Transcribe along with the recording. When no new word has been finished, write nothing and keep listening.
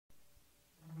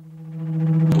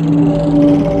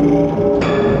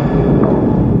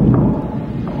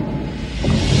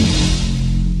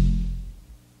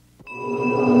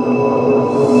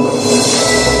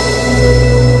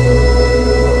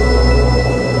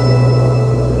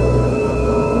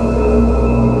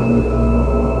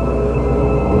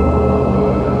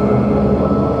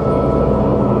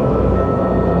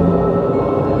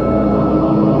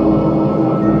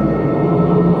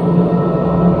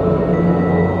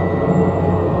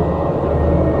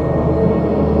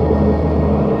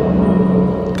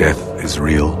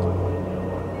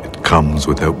comes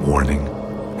without warning,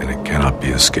 and it cannot be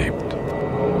escaped.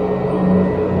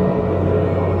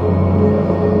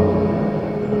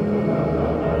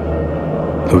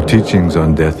 Though teachings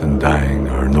on death and dying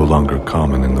are no longer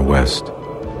common in the West,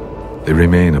 they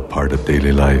remain a part of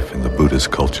daily life in the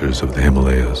Buddhist cultures of the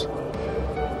Himalayas.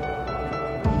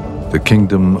 The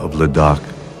kingdom of Ladakh,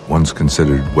 once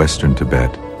considered Western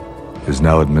Tibet, is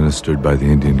now administered by the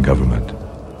Indian government.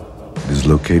 It is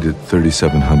located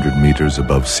 3,700 meters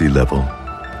above sea level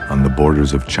on the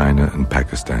borders of China and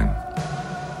Pakistan.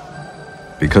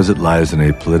 Because it lies in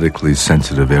a politically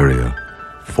sensitive area,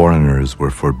 foreigners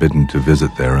were forbidden to visit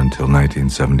there until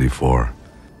 1974.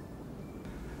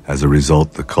 As a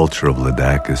result, the culture of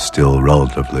Ladakh is still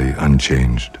relatively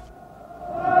unchanged.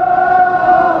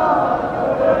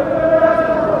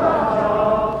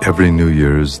 Every New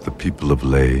Year's, the people of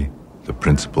Leh, the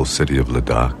principal city of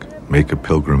Ladakh, make a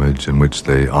pilgrimage in which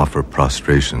they offer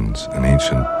prostrations, an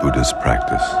ancient Buddhist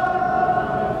practice.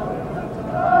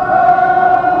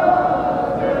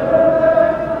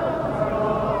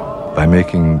 By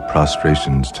making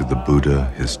prostrations to the Buddha,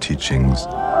 his teachings,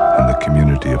 and the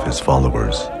community of his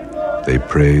followers, they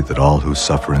pray that all who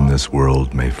suffer in this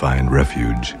world may find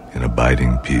refuge in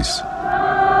abiding peace.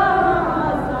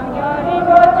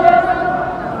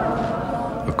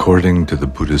 According to the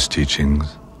Buddhist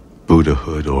teachings,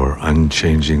 Buddhahood, or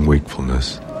unchanging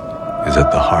wakefulness, is at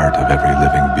the heart of every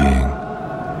living being.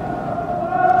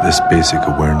 This basic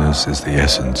awareness is the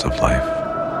essence of life.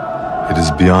 It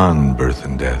is beyond birth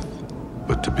and death,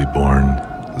 but to be born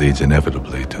leads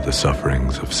inevitably to the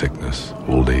sufferings of sickness,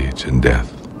 old age, and death.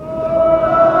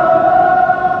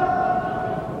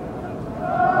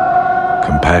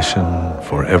 Compassion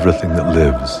for everything that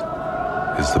lives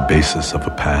is the basis of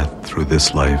a path through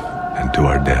this life and to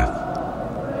our death.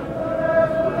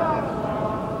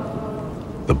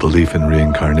 The belief in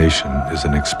reincarnation is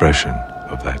an expression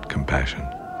of that compassion.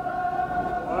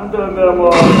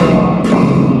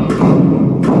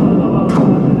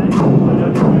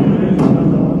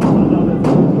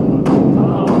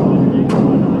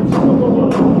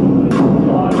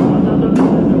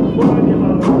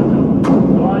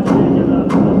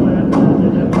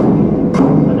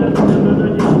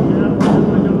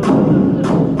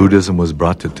 Buddhism was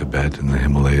brought to Tibet in the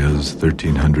Himalayas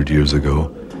 1,300 years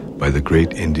ago by the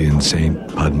great Indian saint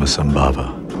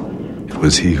Padmasambhava. It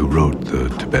was he who wrote the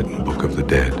Tibetan Book of the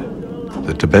Dead.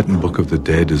 The Tibetan Book of the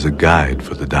Dead is a guide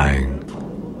for the dying.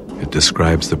 It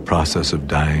describes the process of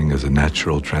dying as a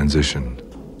natural transition.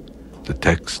 The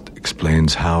text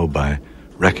explains how, by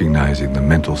recognizing the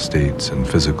mental states and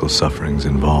physical sufferings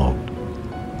involved,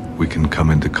 we can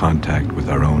come into contact with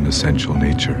our own essential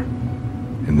nature.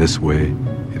 In this way,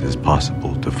 it is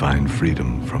possible to find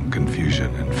freedom from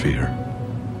confusion and fear.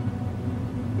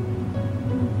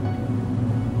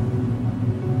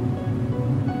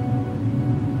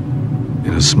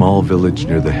 In a small village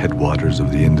near the headwaters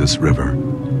of the Indus River,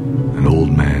 an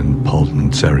old man,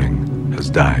 Palden Tsering, has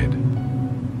died.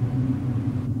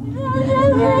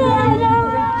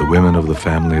 The women of the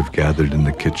family have gathered in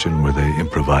the kitchen where they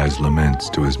improvise laments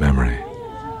to his memory.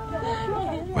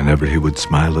 Whenever he would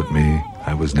smile at me,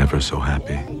 I was never so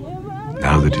happy.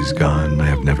 Now that he's gone, I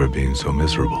have never been so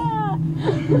miserable.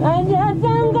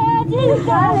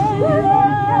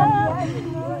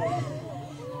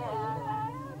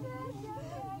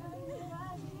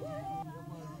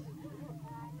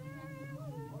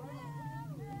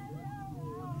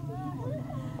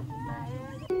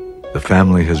 The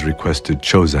family has requested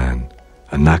Chozan,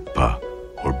 a Nakpa,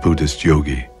 or Buddhist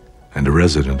yogi, and a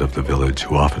resident of the village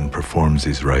who often performs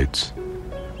these rites,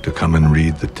 to come and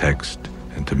read the text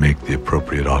and to make the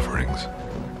appropriate offerings.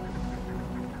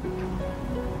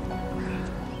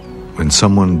 When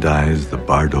someone dies, the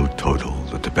Bardo Thodol,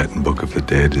 the Tibetan Book of the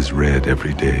Dead, is read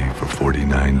every day for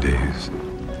 49 days.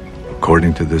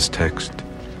 According to this text,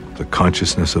 the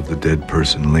consciousness of the dead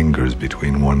person lingers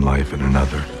between one life and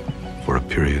another for a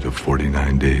period of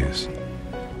 49 days.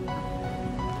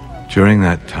 During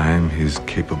that time, he is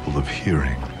capable of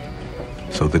hearing,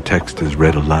 so the text is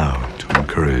read aloud to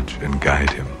encourage and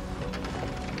guide him.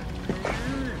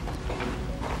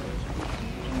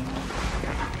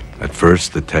 At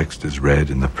first, the text is read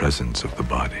in the presence of the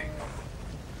body.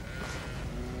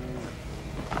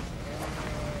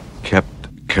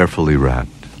 Kept carefully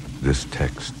wrapped, this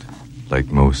text, like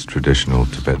most traditional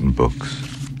Tibetan books,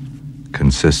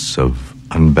 consists of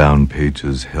unbound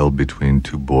pages held between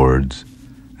two boards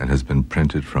and has been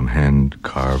printed from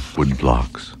hand-carved wood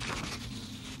blocks.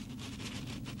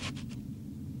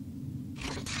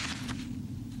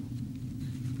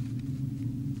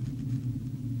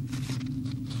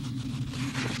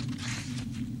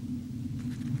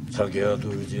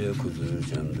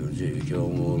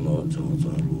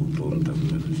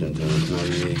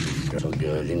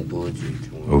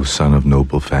 O son of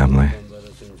noble family,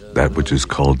 that which is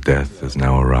called death has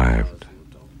now arrived.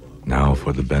 Now,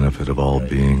 for the benefit of all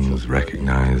beings,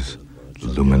 recognize the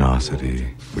luminosity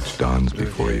which dawns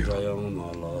before you.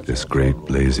 This great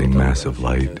blazing mass of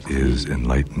light is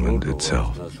enlightenment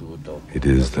itself. It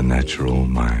is the natural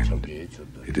mind.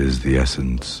 It is the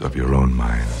essence of your own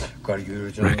mind.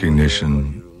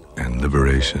 Recognition and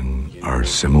liberation are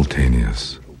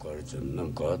simultaneous.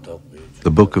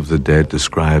 The Book of the Dead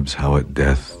describes how at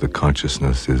death the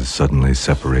consciousness is suddenly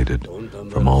separated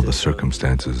from all the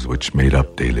circumstances which made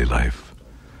up daily life.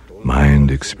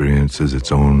 Mind experiences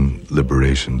its own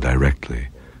liberation directly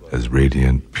as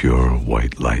radiant, pure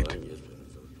white light.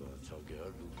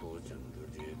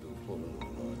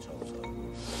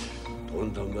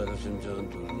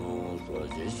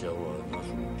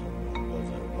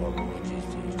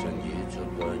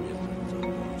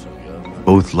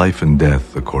 Both life and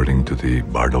death, according to the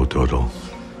Bardo Thodol,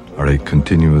 are a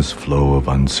continuous flow of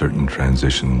uncertain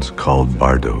transitions called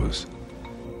bardos.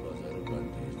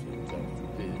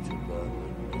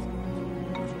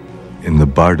 In the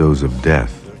bardos of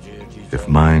death, if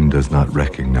mind does not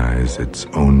recognize its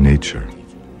own nature,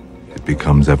 it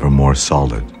becomes ever more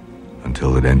solid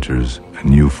until it enters a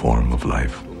new form of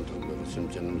life.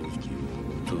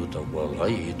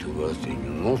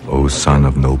 O son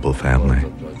of noble family,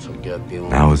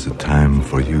 now is the time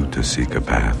for you to seek a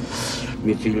path.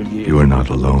 You are not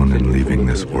alone in leaving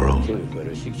this world.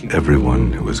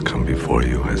 Everyone who has come before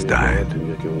you has died.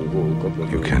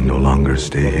 You can no longer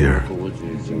stay here.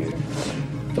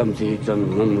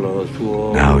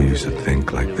 Now you should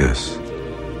think like this.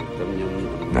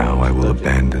 Now I will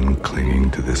abandon clinging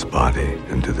to this body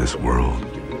and to this world.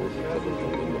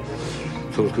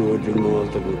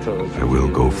 I will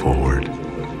go forward.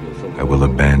 I will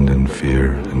abandon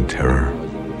fear and terror.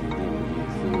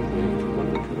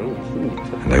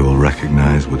 And I will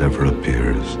recognize whatever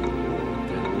appears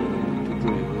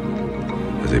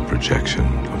as a projection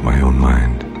of my own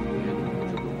mind.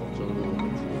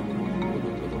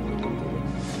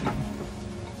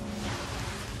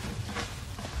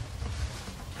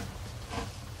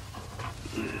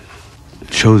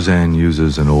 Chozan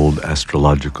uses an old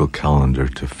astrological calendar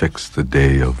to fix the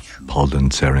day of Palden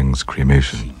Sering's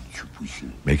cremation,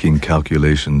 making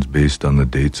calculations based on the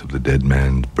dates of the dead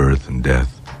man's birth and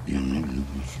death.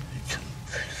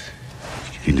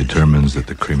 He determines that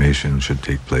the cremation should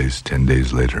take place 10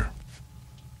 days later.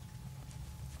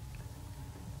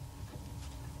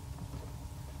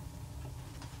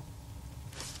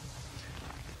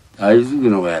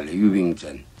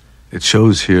 It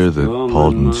shows here that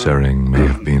Palden Sering may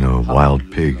have been a wild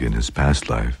pig in his past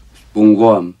life,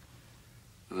 and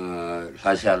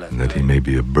that he may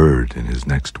be a bird in his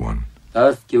next one.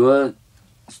 But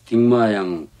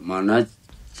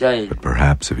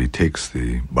perhaps if he takes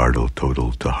the Bardo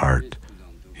Thodol to heart,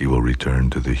 he will return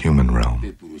to the human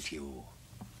realm.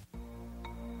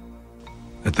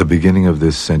 At the beginning of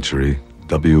this century,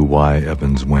 W.Y.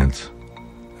 Evans Wentz,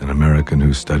 an American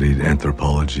who studied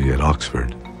anthropology at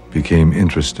Oxford, became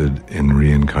interested in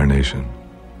reincarnation.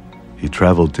 He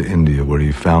traveled to India, where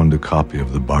he found a copy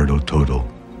of the Bardo Thodol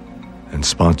and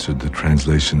sponsored the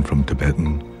translation from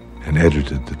Tibetan and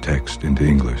edited the text into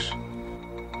English.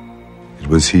 It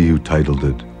was he who titled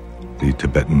it the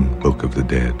Tibetan Book of the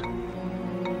Dead.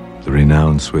 The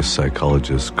renowned Swiss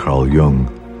psychologist Carl Jung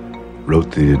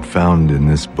wrote that he had found in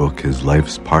this book his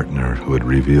life's partner who had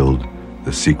revealed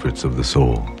the secrets of the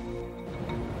soul.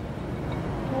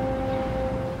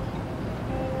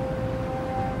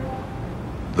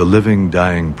 The Living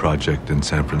Dying Project in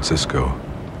San Francisco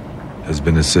has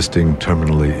been assisting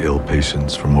terminally ill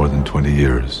patients for more than 20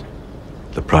 years.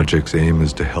 The project's aim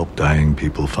is to help dying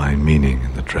people find meaning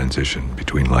in the transition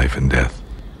between life and death.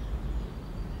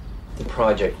 The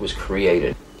project was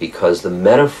created because the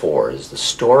metaphors, the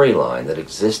storyline that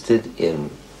existed in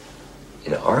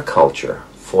our culture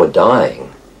for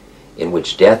dying, in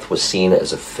which death was seen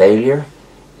as a failure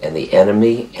and the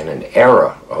enemy and an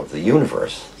error of the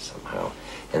universe somehow,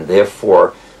 and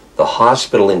therefore the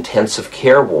hospital intensive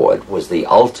care ward was the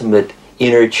ultimate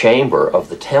inner chamber of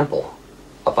the temple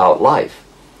about life.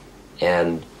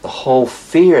 And the whole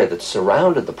fear that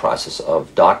surrounded the process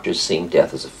of doctors seeing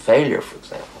death as a failure, for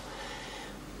example,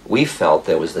 we felt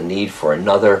there was the need for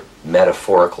another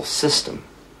metaphorical system.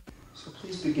 So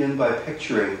please begin by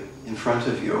picturing in front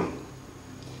of you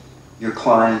your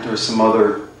client or some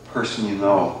other person you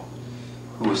know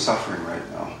who is suffering right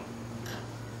now.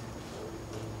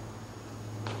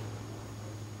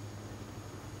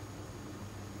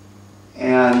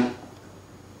 And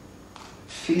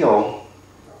feel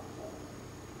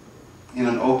in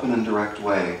an open and direct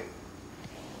way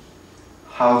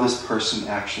how this person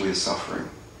actually is suffering.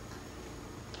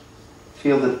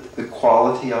 Feel the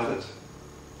quality of it.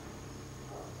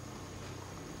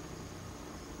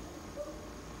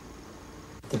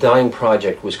 The Dying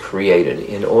Project was created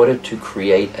in order to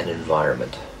create an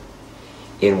environment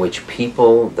in which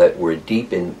people that were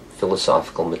deep in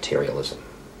philosophical materialism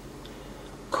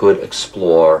could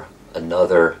explore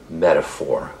another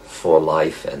metaphor for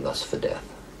life and thus for death.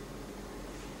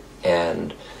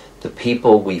 And the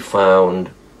people we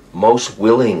found most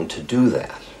willing to do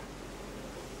that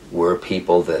were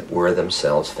people that were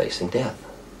themselves facing death.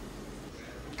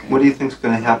 What do you think is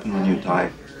going to happen when you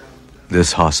die?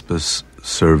 This hospice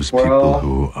serves people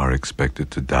who are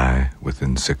expected to die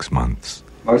within 6 months.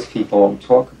 Most people don't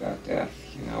talk about death,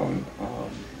 you know.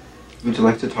 Would you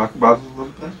like to talk about it a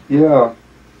little bit? Yeah.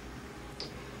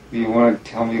 You want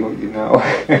to tell me what you know?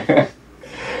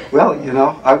 Well, you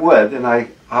know, I would, and I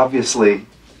obviously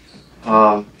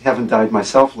haven't died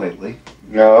myself lately.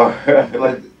 No.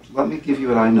 But let me give you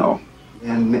what I know,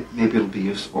 and maybe it'll be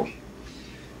useful.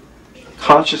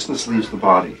 Consciousness leaves the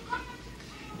body,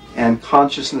 and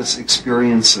consciousness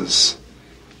experiences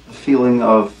a feeling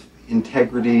of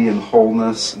integrity and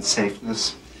wholeness and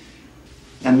safeness.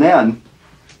 And then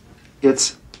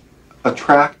it's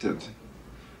attracted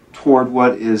toward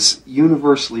what is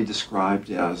universally described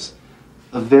as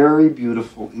a very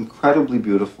beautiful, incredibly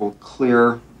beautiful,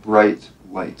 clear, bright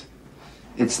light.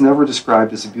 It's never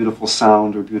described as a beautiful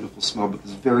sound or beautiful smell, but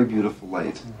this very beautiful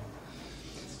light.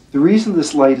 The reason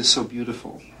this light is so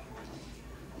beautiful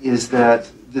is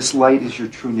that this light is your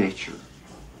true nature.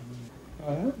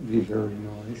 That would be very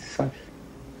nice.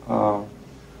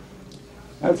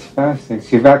 That's fascinating.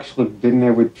 So you've actually been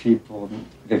there with people, and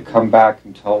they've come back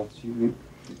and told you?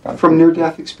 From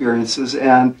near-death experiences,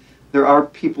 and there are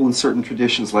people in certain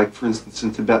traditions, like for instance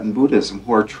in Tibetan Buddhism,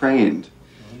 who are trained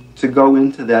to go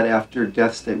into that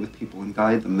after-death state with people and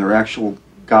guide them. There are actual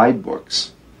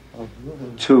guidebooks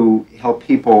to help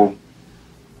people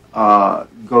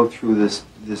go through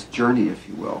this journey, if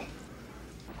you will.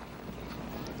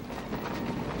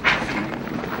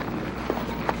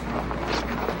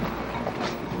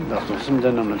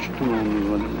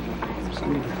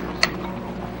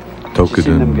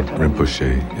 Tokuden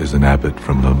Rinpoche is an abbot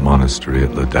from the monastery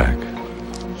at Ladakh.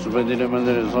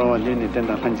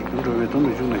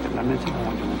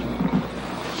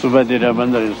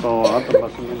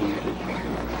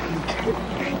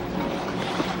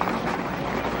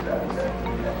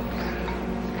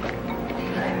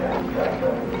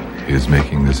 He is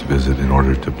making this visit in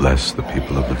order to bless the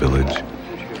people of the village,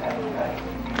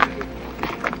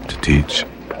 to teach,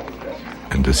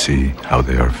 and to see how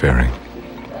they are faring.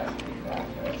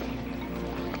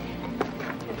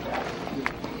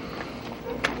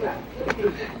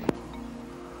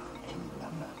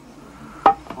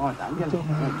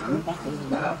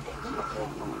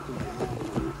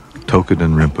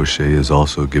 Tokuden Rinpoche is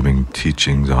also giving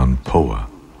teachings on Poa.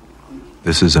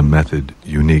 This is a method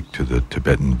unique to the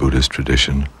Tibetan Buddhist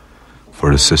tradition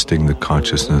for assisting the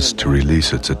consciousness to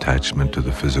release its attachment to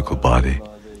the physical body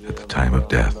at the time of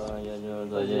death.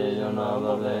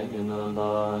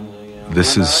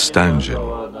 This is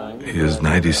Stanjin. He is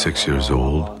 96 years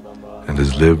old and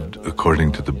has lived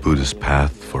according to the Buddhist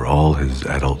path for all his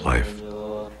adult life.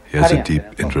 He has a deep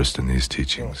interest in these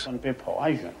teachings.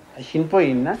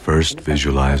 First,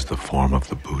 visualize the form of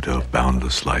the Buddha of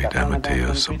boundless light,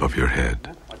 Amateus, above your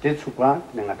head.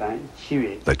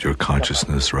 Let your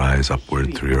consciousness rise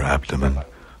upward through your abdomen,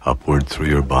 upward through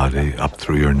your body, up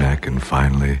through your neck, and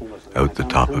finally out the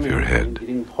top of your head.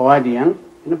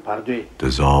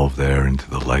 Dissolve there into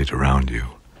the light around you.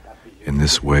 In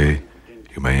this way,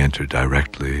 you may enter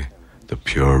directly the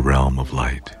pure realm of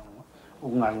light.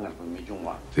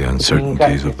 The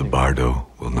uncertainties of the Bardo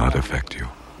will not affect you.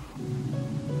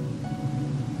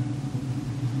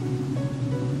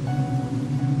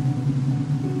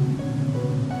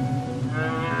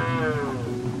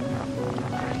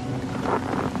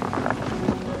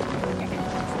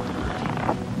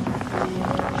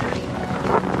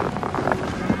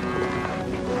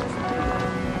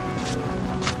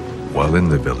 While in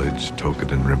the village,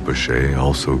 Tokuden Rinpoche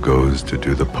also goes to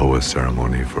do the Poa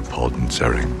ceremony for Palden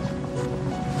Tsering.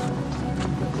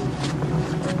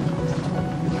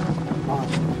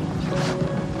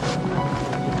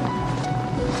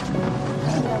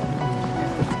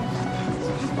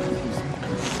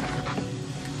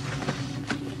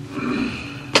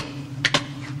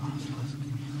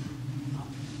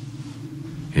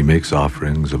 He makes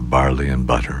offerings of barley and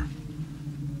butter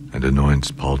and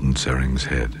anoints Palden Tsering's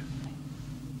head.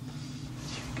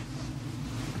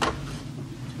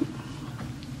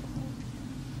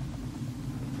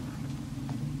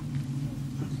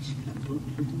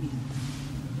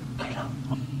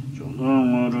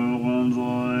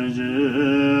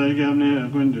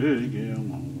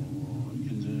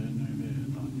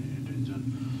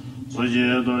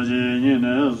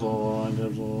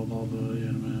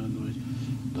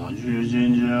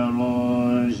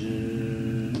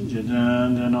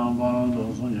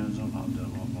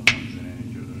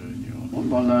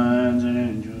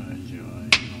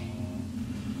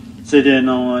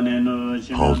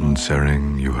 Halden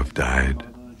Sering, you have died.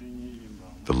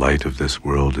 The light of this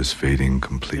world is fading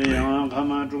completely, and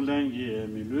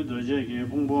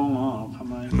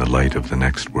the light of the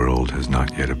next world has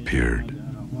not yet appeared.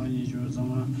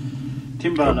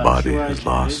 Your body has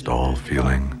lost all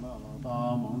feeling.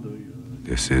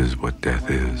 This is what death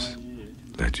is.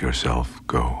 Let yourself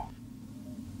go.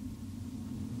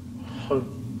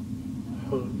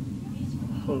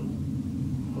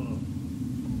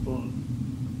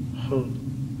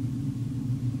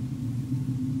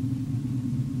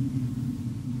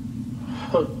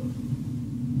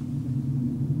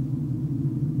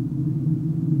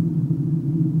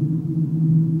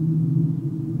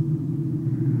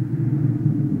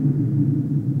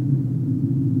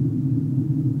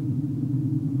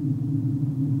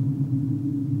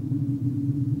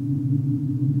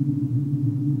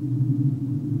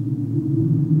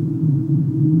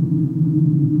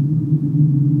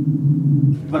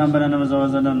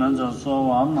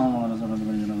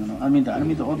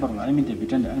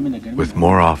 With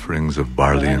more offerings of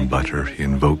barley and butter, he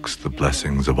invokes the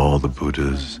blessings of all the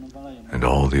Buddhas and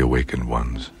all the awakened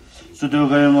ones.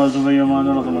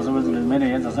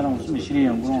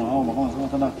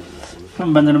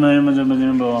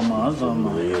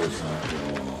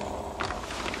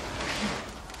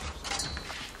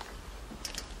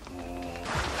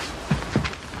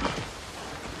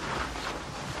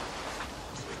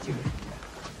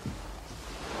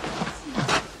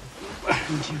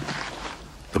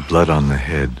 The blood on the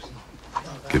head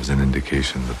gives an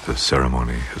indication that the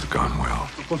ceremony has gone well.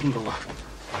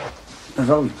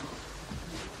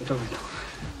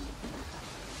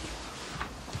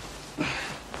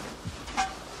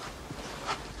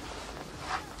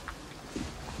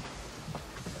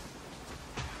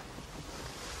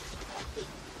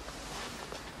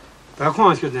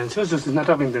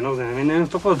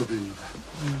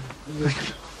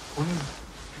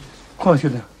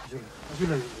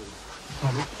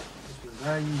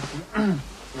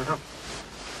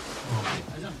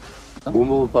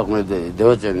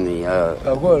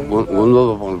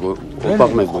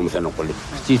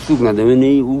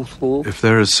 If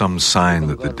there is some sign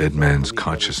that the dead man's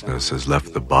consciousness has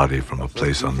left the body from a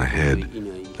place on the head,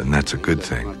 then that's a good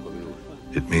thing.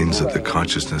 It means that the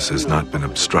consciousness has not been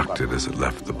obstructed as it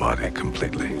left the body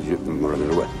completely.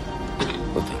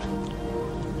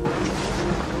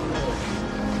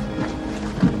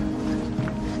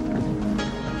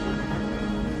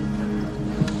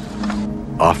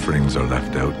 Offerings are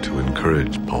left out to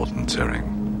encourage Halden Sering.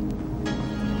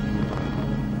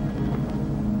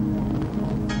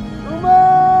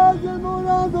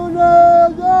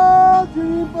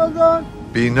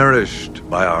 Be nourished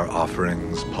by our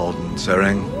offerings, Halden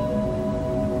Sering.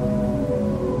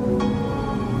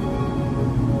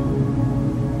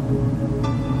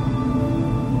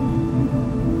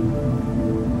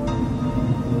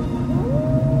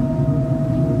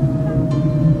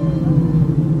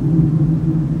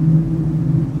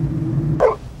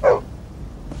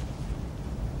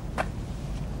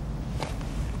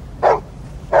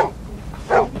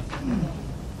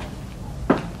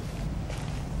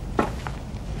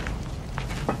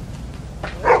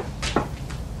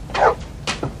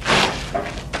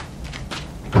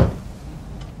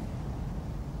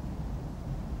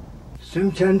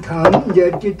 Sunchantam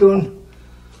Jetitun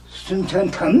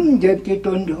Sunchantam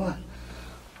Jetitun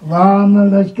Rama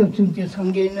Lashka Suncha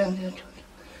Sangena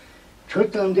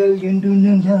Chotandel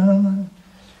Yundunan Salama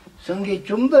Sangi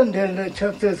Chumbandel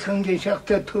Chakta Sangi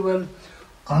Shakta Tuval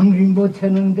Angrimbo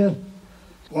Tenandel.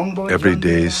 Every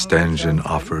day Stanjin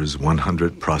offers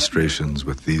 100 prostrations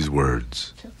with these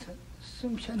words.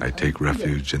 I take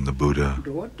refuge in the Buddha.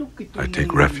 I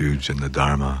take refuge in the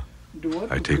Dharma.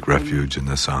 I take refuge in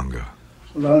the Sangha.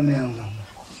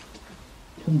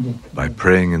 By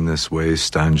praying in this way,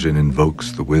 Stanjin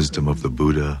invokes the wisdom of the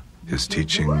Buddha, his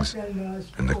teachings,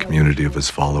 and the community of his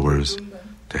followers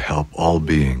to help all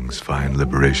beings find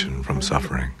liberation from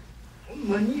suffering.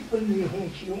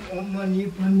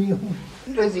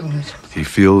 He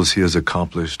feels he has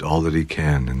accomplished all that he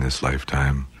can in this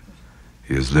lifetime.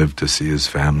 He has lived to see his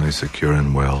family secure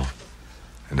and well,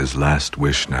 and his last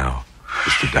wish now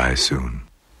is to die soon.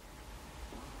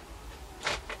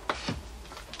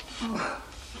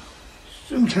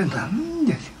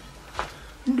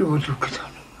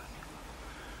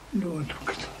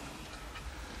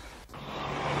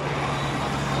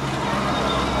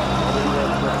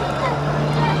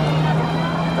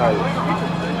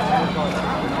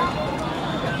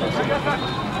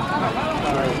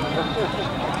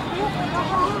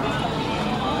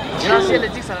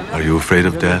 Are you afraid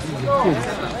of death?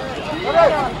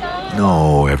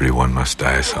 No, everyone must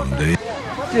die someday.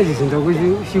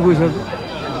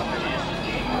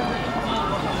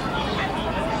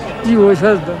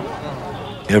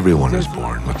 Everyone is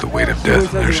born with the weight of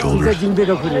death on their shoulders.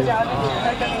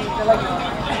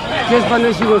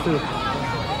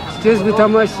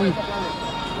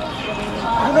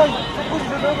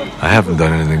 I haven't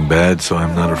done anything bad, so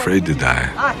I'm not afraid to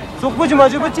die.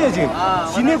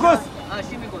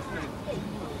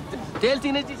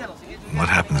 What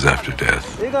happens after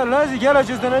death?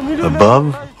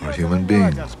 Above are human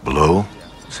beings. Below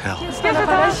is hell.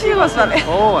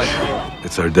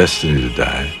 It's our destiny to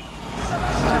die.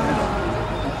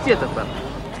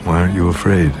 Why aren't you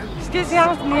afraid?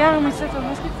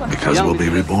 Because we'll be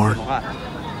reborn.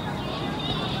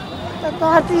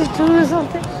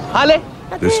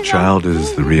 This child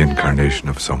is the reincarnation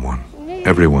of someone.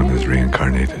 Everyone is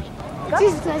reincarnated.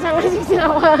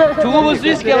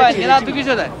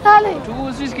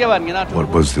 What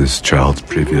was this child's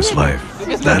previous life?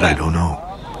 That I don't know.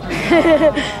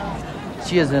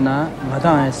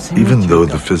 Even though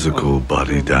the physical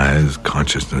body dies,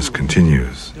 consciousness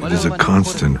continues. It is a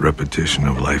constant repetition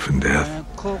of life and death.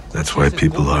 That's why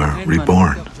people are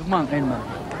reborn.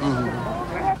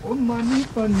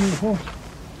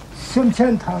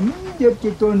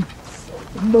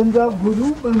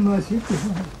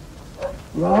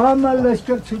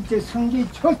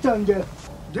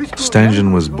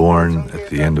 Stangen was born at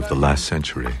the end of the last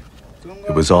century.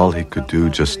 It was all he could do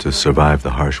just to survive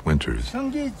the harsh winters.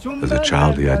 As a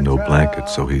child, he had no blanket,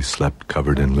 so he slept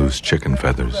covered in loose chicken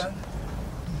feathers.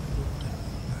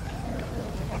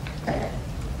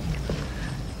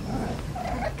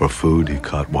 For food, he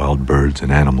caught wild birds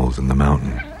and animals in the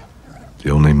mountain. The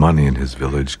only money in his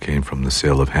village came from the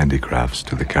sale of handicrafts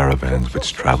to the caravans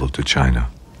which traveled to China.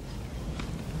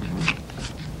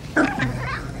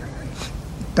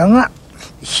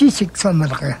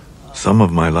 Some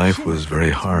of my life was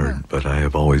very hard, but I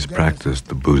have always practiced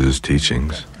the Buddha's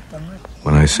teachings.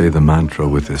 When I say the mantra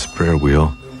with this prayer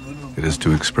wheel, it is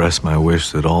to express my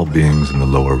wish that all beings in the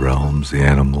lower realms, the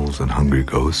animals and hungry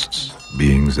ghosts,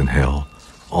 beings in hell,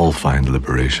 all find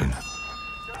liberation.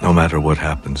 No matter what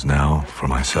happens now, for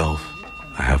myself,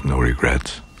 I have no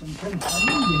regrets.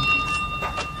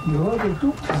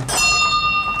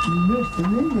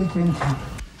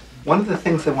 One of the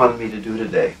things they wanted me to do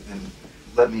today, and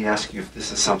let me ask you if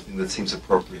this is something that seems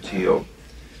appropriate to you,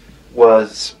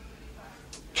 was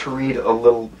to read a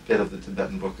little bit of the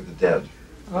Tibetan Book of the Dead,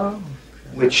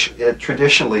 which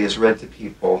traditionally is read to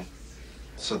people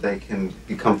so they can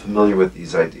become familiar with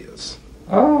these ideas.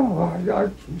 I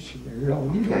appreciate it. I'll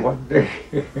read it one day.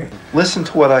 Listen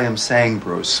to what I am saying,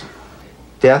 Bruce.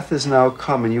 Death is now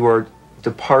come and you are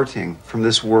departing from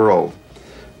this world,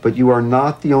 but you are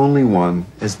not the only one,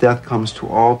 as death comes to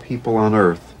all people on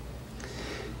earth.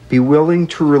 Be willing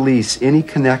to release any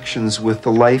connections with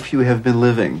the life you have been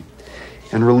living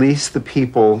and release the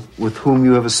people with whom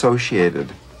you have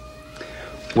associated.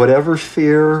 Whatever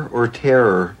fear or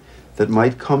terror that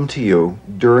might come to you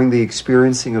during the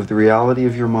experiencing of the reality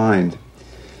of your mind,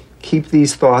 keep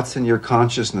these thoughts in your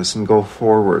consciousness and go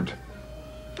forward.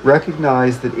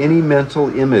 Recognize that any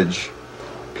mental image,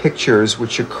 pictures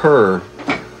which occur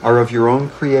are of your own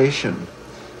creation.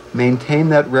 Maintain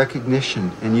that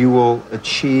recognition and you will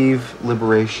achieve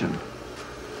liberation.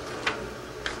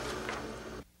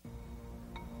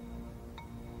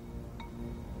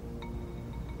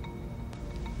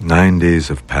 "9 days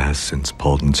have passed since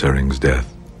Palden Sering's death.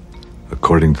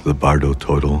 According to the Bardo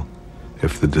Thodol,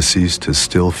 if the deceased has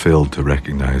still failed to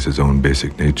recognize his own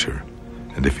basic nature,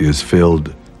 and if he has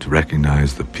failed to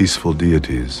recognize the peaceful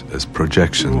deities as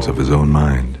projections of his own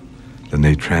mind, then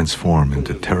they transform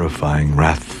into terrifying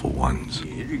wrathful ones.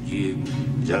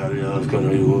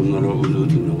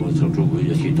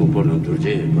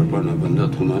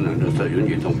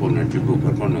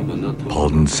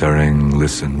 Palden Sering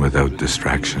listened without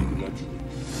distraction.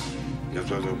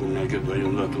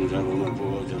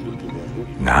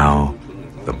 Now,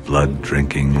 the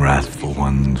blood-drinking wrathful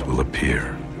ones will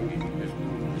appear.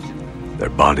 Their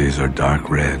bodies are dark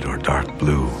red or dark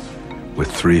blue, with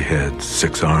 3 heads,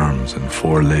 6 arms, and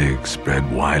 4 legs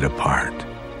spread wide apart.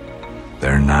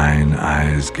 Their 9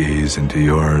 eyes gaze into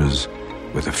yours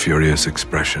with a furious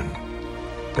expression.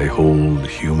 They hold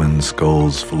human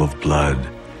skulls full of blood,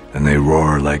 and they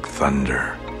roar like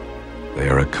thunder. They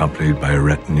are accompanied by a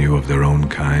retinue of their own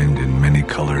kind in many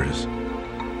colors,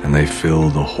 and they fill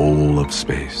the whole of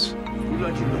space.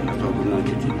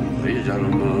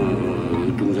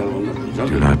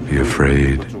 Do not be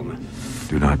afraid.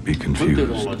 Do not be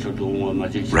confused.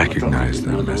 Recognize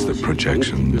them as the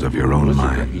projections of your own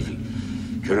mind.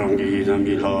 Do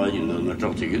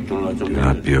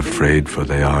not be afraid, for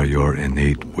they are your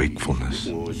innate wakefulness.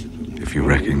 If you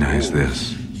recognize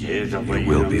this, you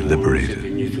will be liberated.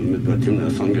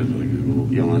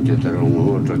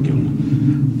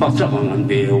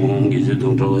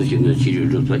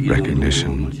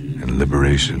 Recognition and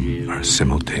liberation are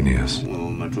simultaneous.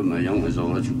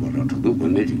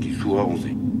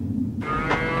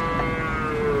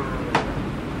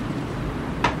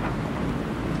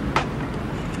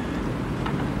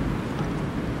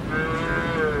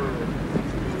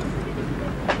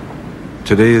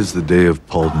 Today is the day of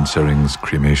Palden Sering's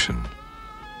cremation.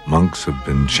 Monks have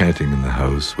been chanting in the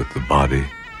house with the body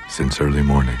since early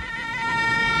morning.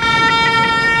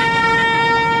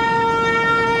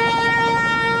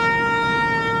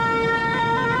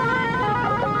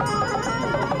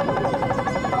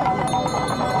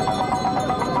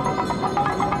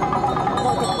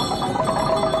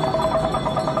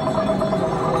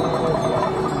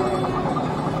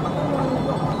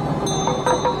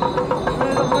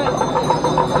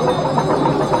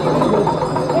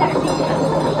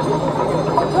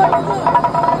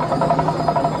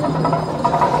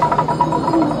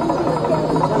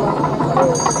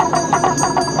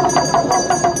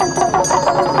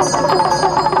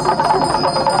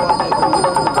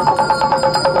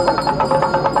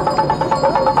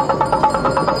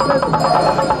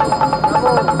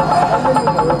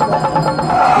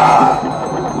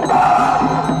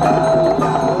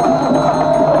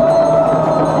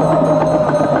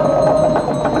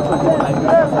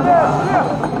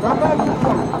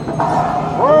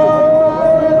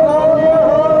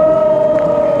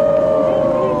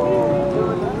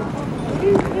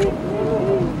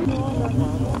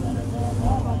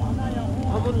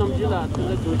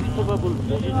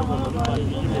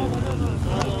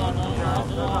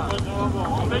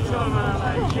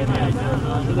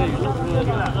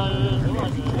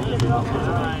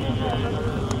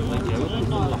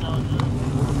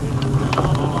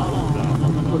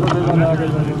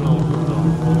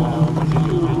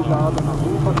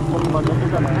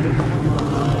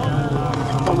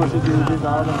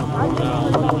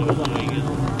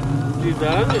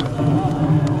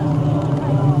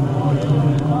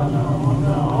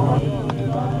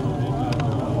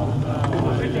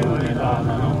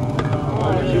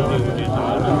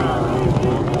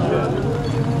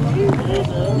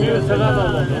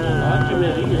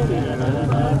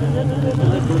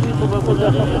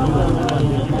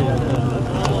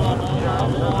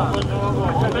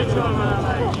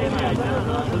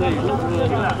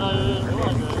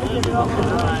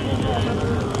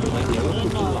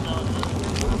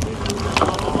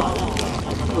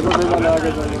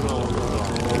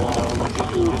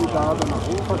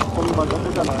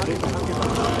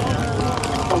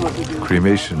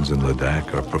 Cremations in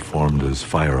Ladakh are performed as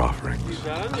fire offerings.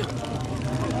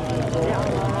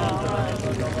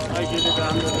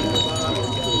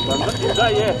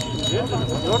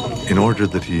 In order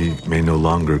that he may no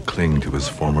longer cling to his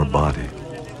former body,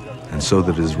 and so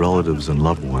that his relatives and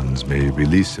loved ones may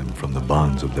release him from the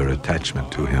bonds of their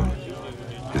attachment to him,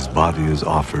 his body is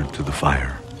offered to the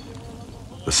fire.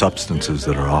 The substances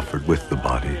that are offered with the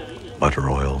body, butter,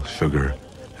 oil, sugar,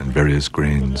 and various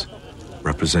grains,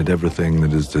 represent everything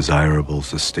that is desirable,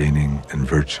 sustaining, and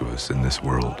virtuous in this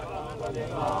world.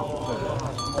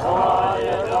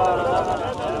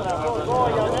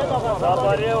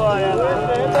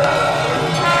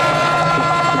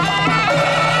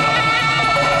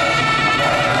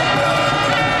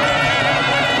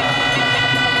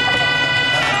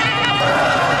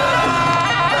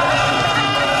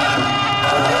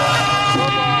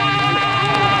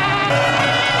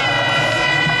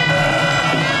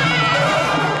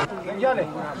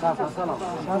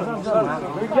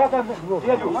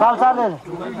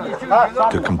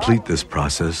 To complete this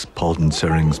process, Palden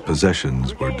Sering's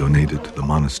possessions were donated to the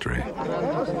monastery.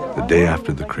 The day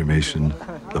after the cremation,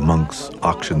 the monks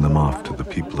auctioned them off to the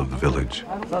people of the village.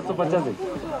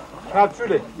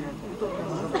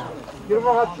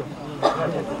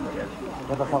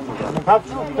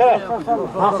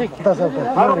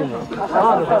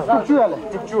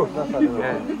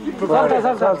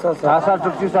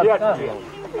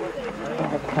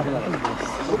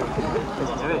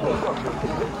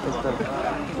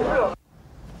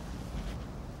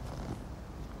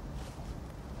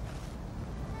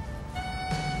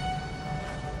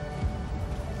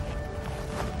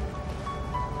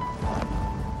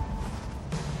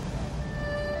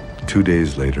 2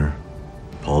 days later,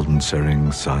 Palden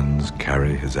Sering's sons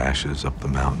carry his ashes up the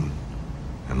mountain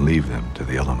and leave them to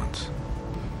the elements.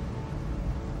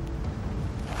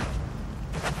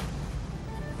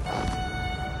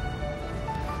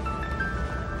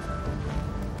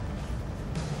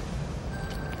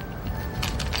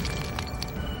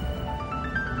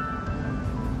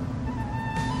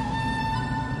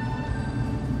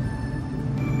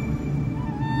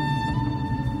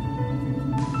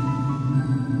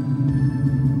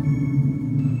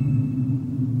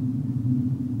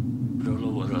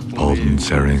 Palden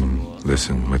Sering,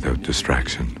 listen without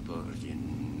distraction.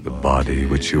 The body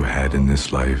which you had in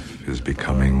this life is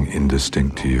becoming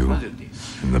indistinct to you,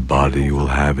 and the body you will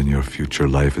have in your future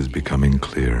life is becoming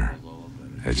clear.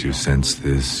 As you sense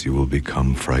this, you will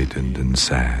become frightened and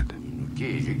sad.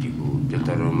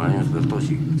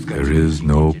 There is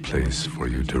no place for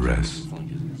you to rest,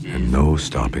 and no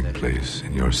stopping place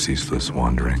in your ceaseless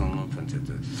wandering.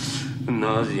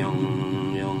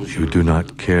 You do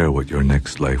not care what your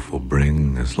next life will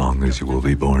bring as long as you will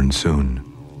be born soon,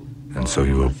 and so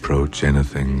you approach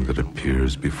anything that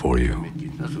appears before you.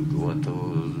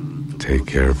 Take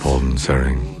care, Palden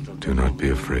Sering. Do not be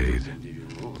afraid.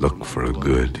 Look for a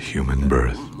good human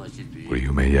birth, where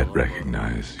you may yet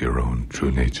recognize your own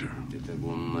true nature.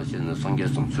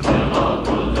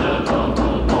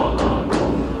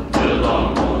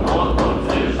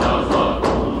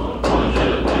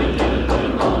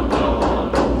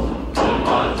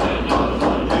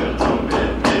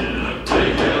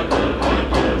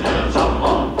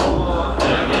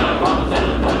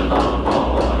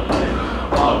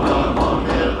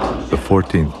 The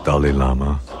 14th Dalai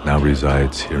Lama now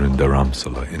resides here in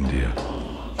Dharamsala, India.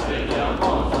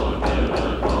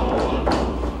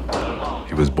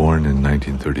 He was born in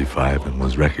 1935 and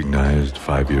was recognized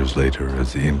 5 years later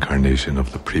as the incarnation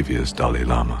of the previous Dalai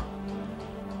Lama.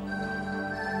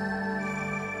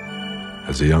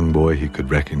 As a young boy, he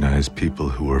could recognize people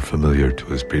who were familiar to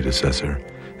his predecessor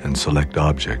and select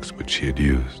objects which he had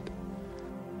used.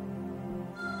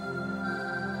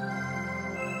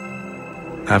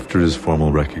 After his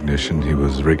formal recognition, he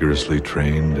was rigorously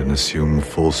trained and assumed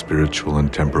full spiritual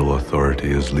and temporal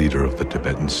authority as leader of the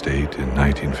Tibetan state in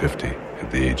 1950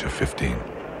 at the age of 15.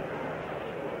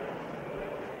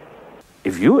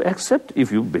 If you accept, if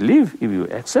you believe, if you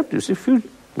accept, you see,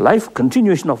 life,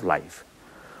 continuation of life,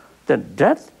 then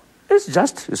death is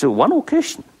just one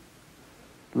occasion.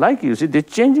 Like you see, they're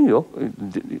changing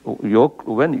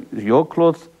when your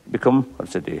clothes become,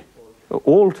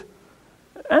 old,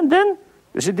 and then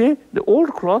you see, the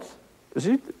old cloth, you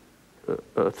see,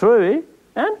 throw away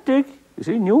and take, you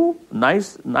see, new,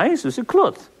 nice, you see,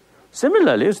 cloth.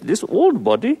 Similarly, this old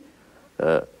body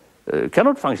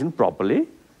cannot function properly,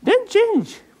 then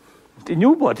change the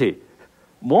new body,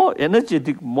 more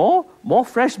energetic, more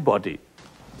fresh body.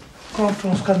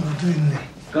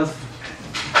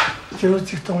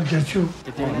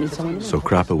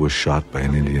 Sokrapa was shot by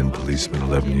an Indian policeman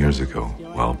 11 years ago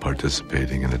while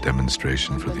participating in a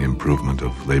demonstration for the improvement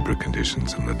of labor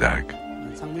conditions in Ladakh.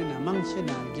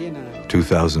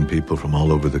 2,000 people from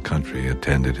all over the country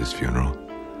attended his funeral.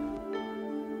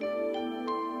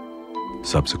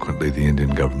 Subsequently, the Indian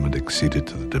government acceded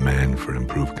to the demand for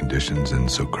improved conditions, and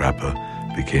Sokrapa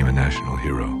became a national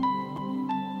hero.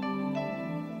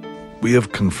 We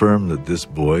have confirmed that this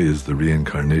boy is the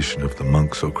reincarnation of the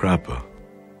monk Sokrapa.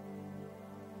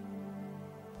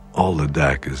 All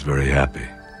Ladakh is very happy.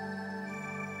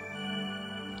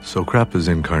 Sokrapa's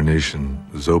incarnation,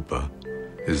 Zopa,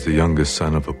 is the youngest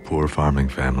son of a poor farming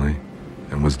family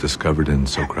and was discovered in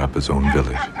Sokrapa's own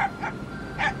village.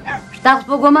 When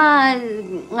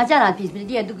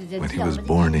he was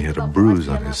born, he had a bruise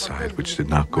on his side which did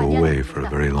not go away for a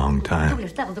very long time. He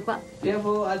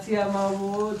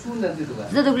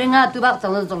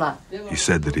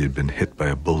said that he had been hit by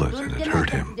a bullet and it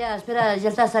hurt him.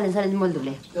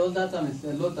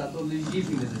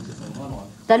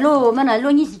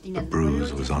 The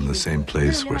bruise was on the same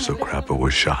place where Sokrapa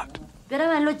was shot.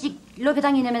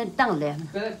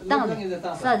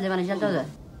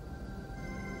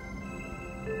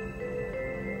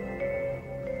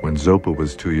 When Zopa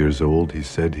was 2 years old, he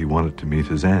said he wanted to meet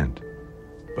his aunt.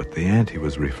 But the aunt he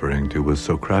was referring to was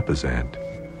Sokrapa's aunt,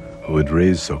 who had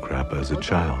raised Sokrapa as a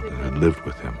child and had lived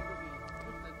with him.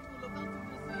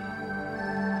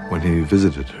 When he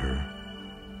visited her,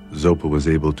 Zopa was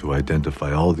able to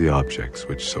identify all the objects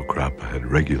which Sokrapa had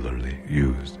regularly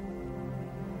used.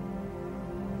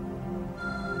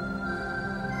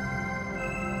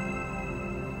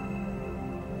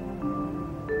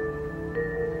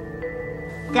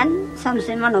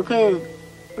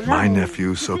 My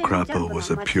nephew Sokrapa was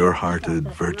a pure-hearted,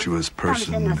 virtuous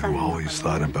person who always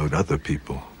thought about other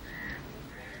people.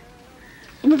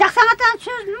 Because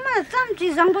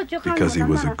he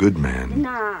was a good man,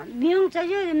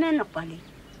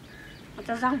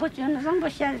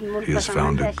 he has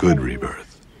found a good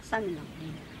rebirth.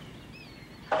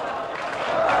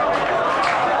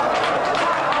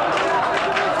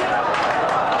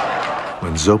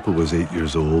 When Zopa was 8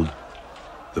 years old,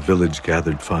 the village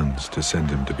gathered funds to send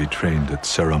him to be trained at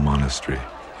Sera Monastery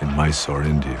in Mysore,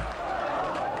 India.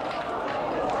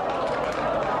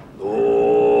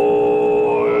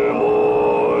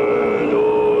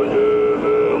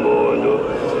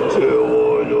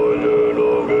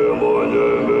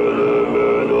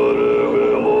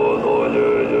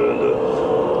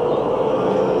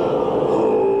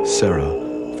 Sera,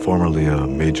 formerly a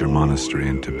major monastery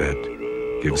in Tibet,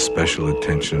 gives special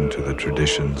attention to the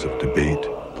traditions of debate,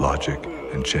 logic,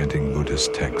 and chanting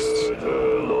Buddhist texts.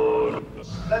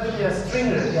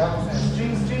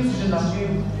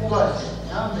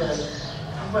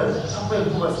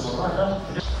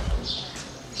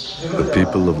 The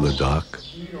people of Ladakh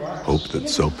hope that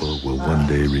Zopa will one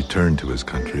day return to his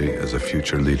country as a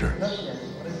future leader.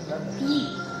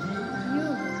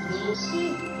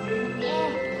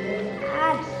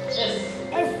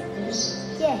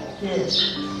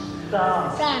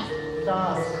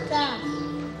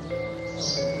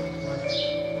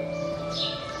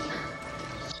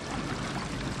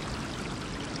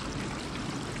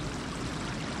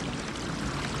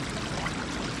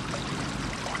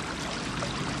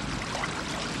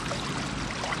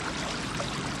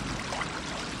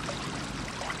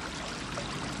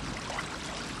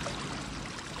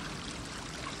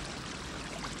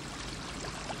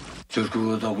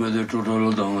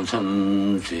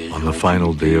 On the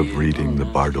final day of reading the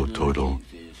Bardo Thodol,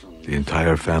 the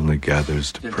entire family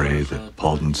gathers to pray that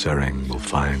Palden Tsering will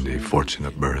find a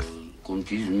fortunate birth.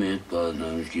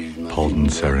 Palden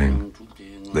Tsering,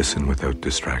 listen without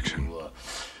distraction.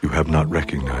 You have not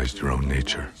recognized your own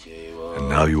nature, and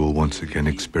now you will once again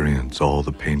experience all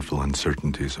the painful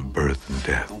uncertainties of birth and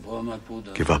death.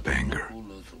 Give up anger,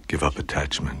 give up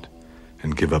attachment,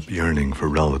 and give up yearning for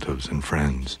relatives and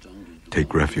friends.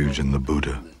 Take refuge in the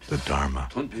Buddha, the Dharma,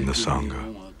 and the Sangha.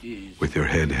 With your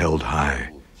head held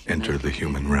high, enter the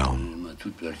human realm.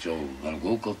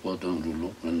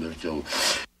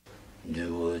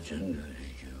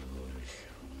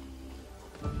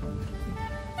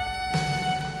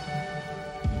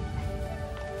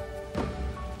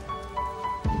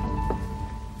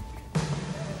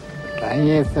 I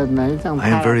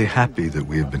am very happy that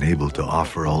we have been able to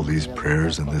offer all these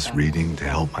prayers and this reading to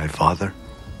help my father.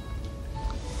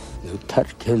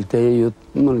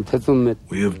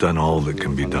 We have done all that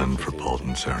can be done for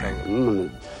Palden Tsering.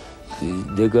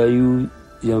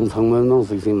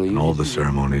 And all the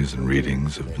ceremonies and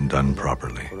readings have been done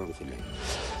properly.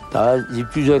 I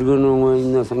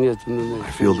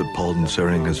feel that Palden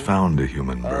Tsering has found a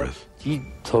human birth.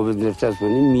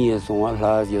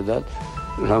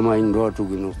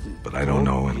 But I don't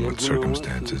know in what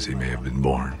circumstances he may have been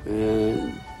born.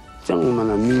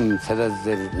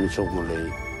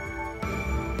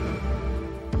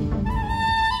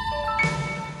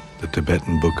 The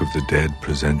Tibetan Book of the Dead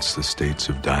presents the states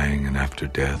of dying and after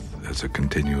death as a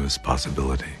continuous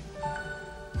possibility.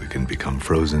 We can become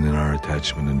frozen in our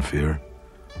attachment and fear,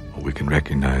 or we can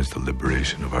recognize the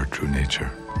liberation of our true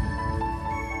nature.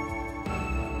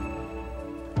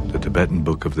 The Tibetan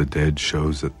Book of the Dead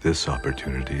shows that this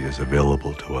opportunity is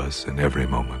available to us in every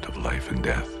moment of life and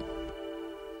death.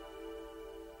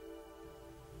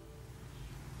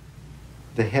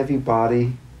 The heavy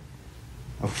body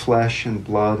of flesh and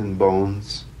blood and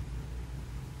bones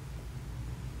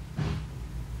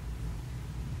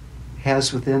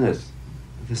has within it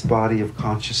this body of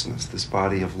consciousness, this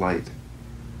body of light.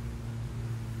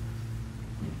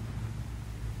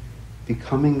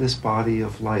 Becoming this body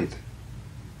of light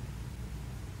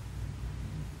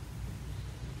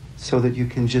so that you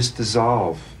can just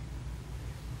dissolve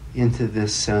into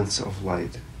this sense of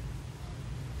light.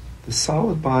 The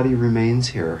solid body remains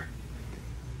here,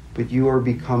 but you are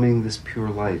becoming this pure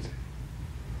light,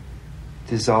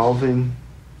 dissolving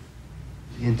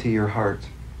into your heart,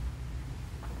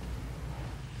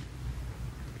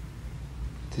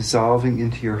 dissolving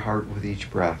into your heart with each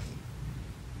breath.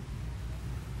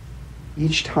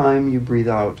 Each time you breathe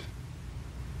out,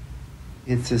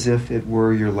 it's as if it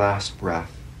were your last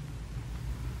breath.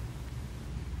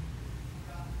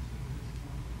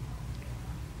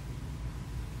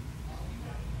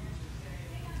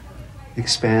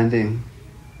 Expanding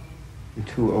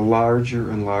into a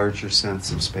larger and larger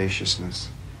sense of spaciousness.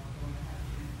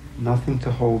 Nothing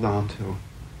to hold on to.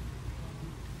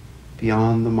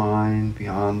 Beyond the mind,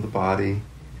 beyond the body,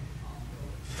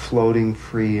 floating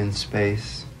free in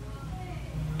space,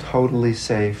 totally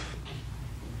safe.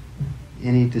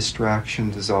 Any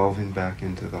distraction dissolving back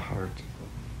into the heart.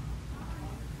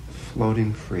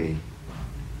 Floating free.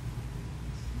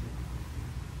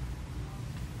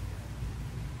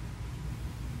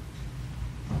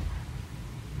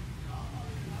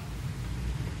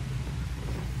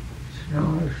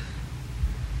 Nice.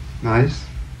 Nice?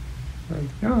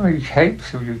 You know any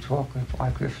tapes of you talking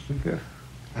like this together?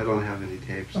 I don't have any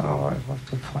tapes. Oh, No. I'd love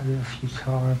to play it a few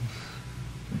times.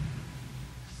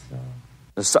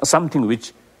 Something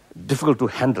which difficult to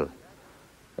handle.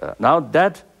 Now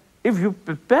that, if you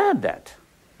prepare that,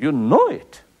 you know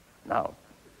it. Now,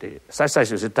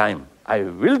 such is a time I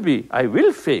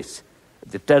will face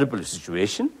the terrible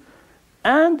situation,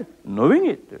 and knowing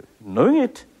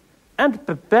it, and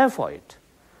prepare for it.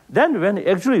 Then when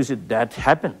actually you see that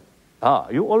happen,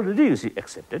 you already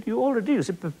accept it, you already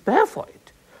prepare for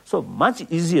it. So much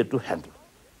easier to handle.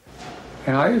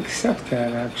 And I accept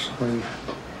that actually.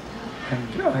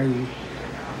 And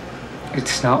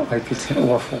it's not like it's an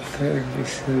awful thing, you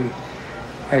see.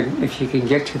 And if you can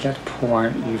get to that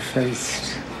point, you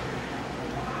face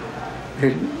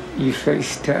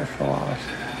death a lot,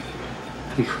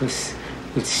 because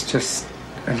it's just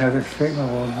another thing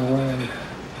along the way.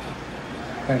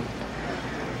 And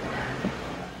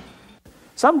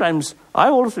sometimes I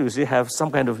also have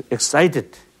some kind of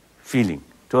excited feeling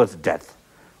towards death.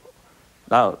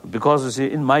 Now, because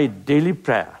in my daily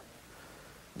prayer,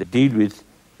 they deal with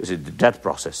the death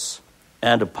process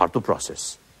and the Bardo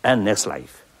process and next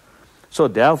life. So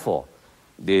therefore,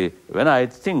 when I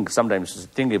sometimes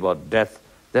think about death,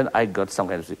 then I got some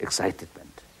kind of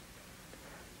excitement.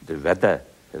 Whether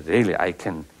really I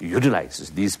can utilize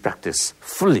these practice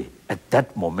fully at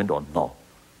that moment or no.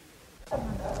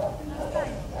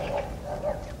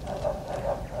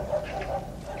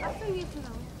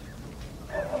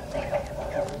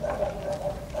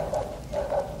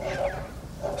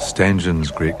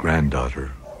 Stangen's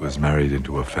great-granddaughter, who is married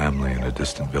into a family in a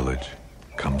distant village,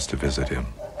 comes to visit him.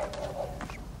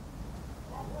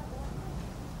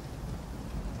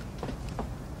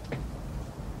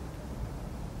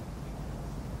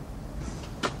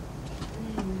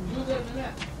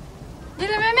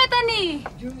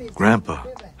 Grandpa,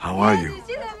 how are you?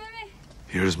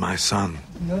 Here's my son.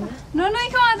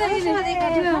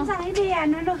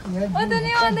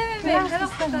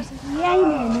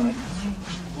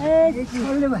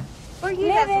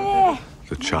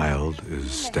 The child is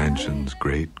Stangen's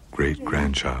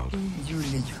great-great-grandchild.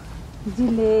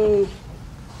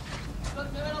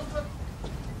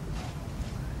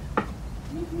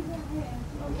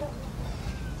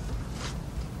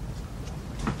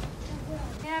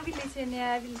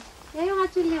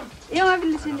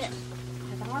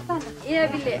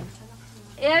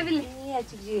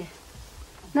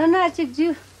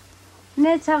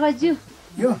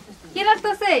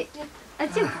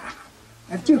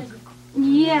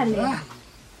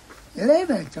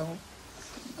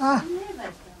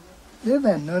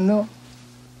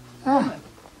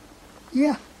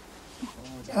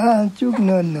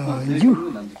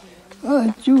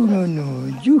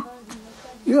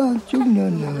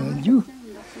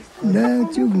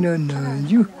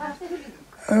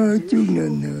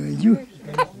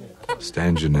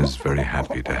 Stangen is very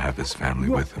happy to have his family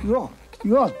with him.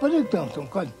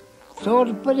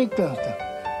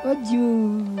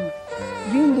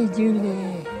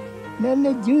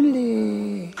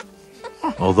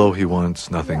 Although he wants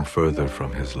nothing further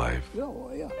from his life,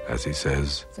 as he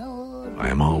says, I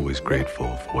am always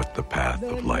grateful for what the path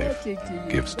of life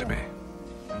gives to me.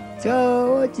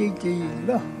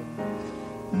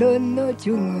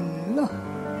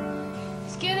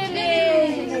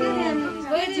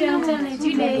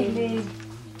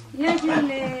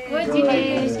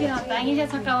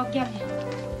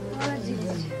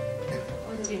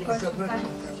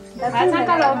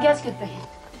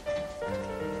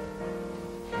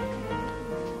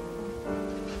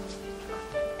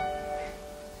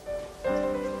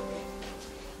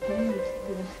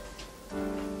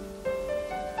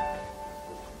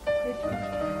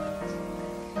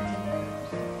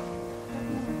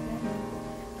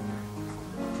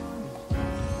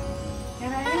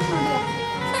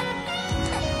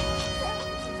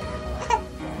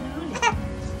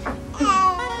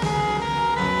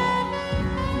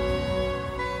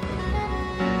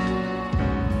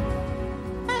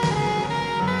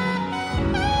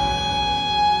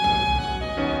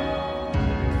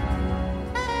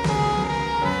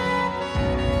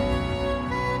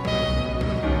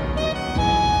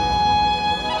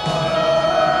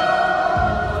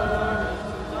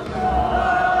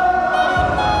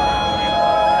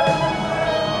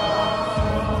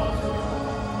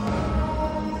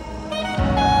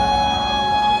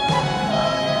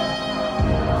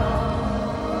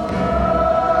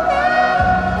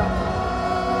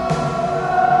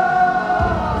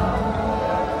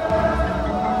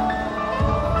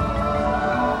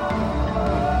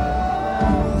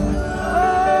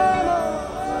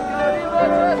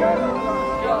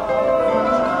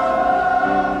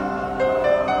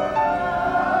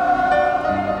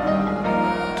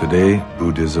 Today,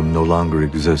 Buddhism no longer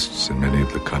exists in many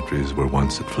of the countries where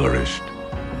once it flourished.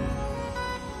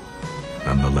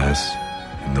 Nonetheless,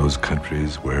 in those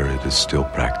countries where it is still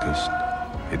practiced,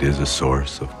 it is a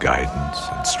source of guidance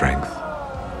and strength.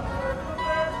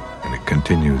 And it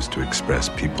continues to express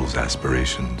people's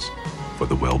aspirations for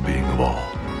the well-being of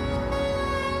all.